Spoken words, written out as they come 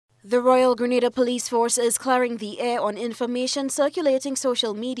The Royal Grenada Police Force is clearing the air on information circulating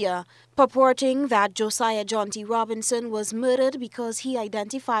social media, purporting that Josiah Jonty Robinson was murdered because he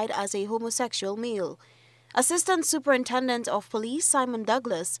identified as a homosexual male. Assistant Superintendent of Police Simon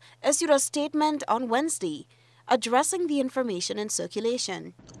Douglas issued a statement on Wednesday, addressing the information in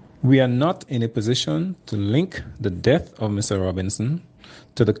circulation. We are not in a position to link the death of Mr. Robinson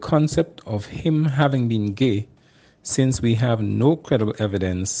to the concept of him having been gay, since we have no credible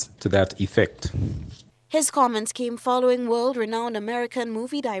evidence to that effect. His comments came following world-renowned American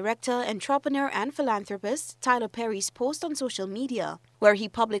movie director, entrepreneur, and philanthropist Tyler Perry's post on social media, where he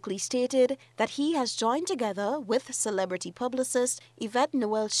publicly stated that he has joined together with celebrity publicist Yvette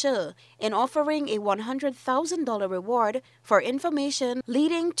Noel-Schure in offering a $100,000 reward for information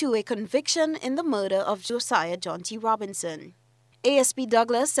leading to a conviction in the murder of Josiah Jonty Robinson. ASP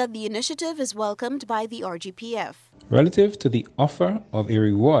Douglas said the initiative is welcomed by the RGPF. Relative to the offer of a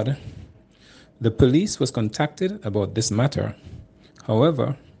reward, the police was contacted about this matter.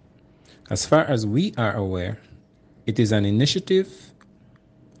 However, as far as we are aware, it is an initiative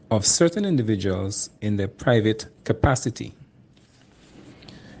of certain individuals in their private capacity.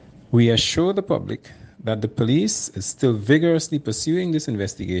 We assure the public that the police is still vigorously pursuing this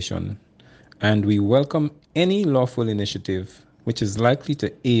investigation, and we welcome any lawful initiative which is likely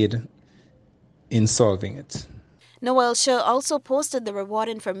to aid in solving it. Noel-Schure also posted the reward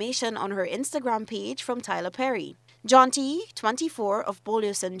information on her Instagram page from Tyler Perry. Jonty, 24, of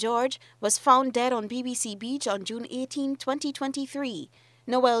Beaulieu St. George, was found dead on BBC Beach on June 18, 2023.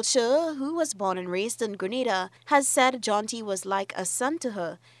 Noel-Schure, who was born and raised in Grenada, has said Jonty was like a son to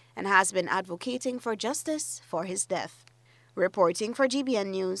her and has been advocating for justice for his death. Reporting for GBN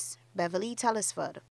News, Beverly Telesford.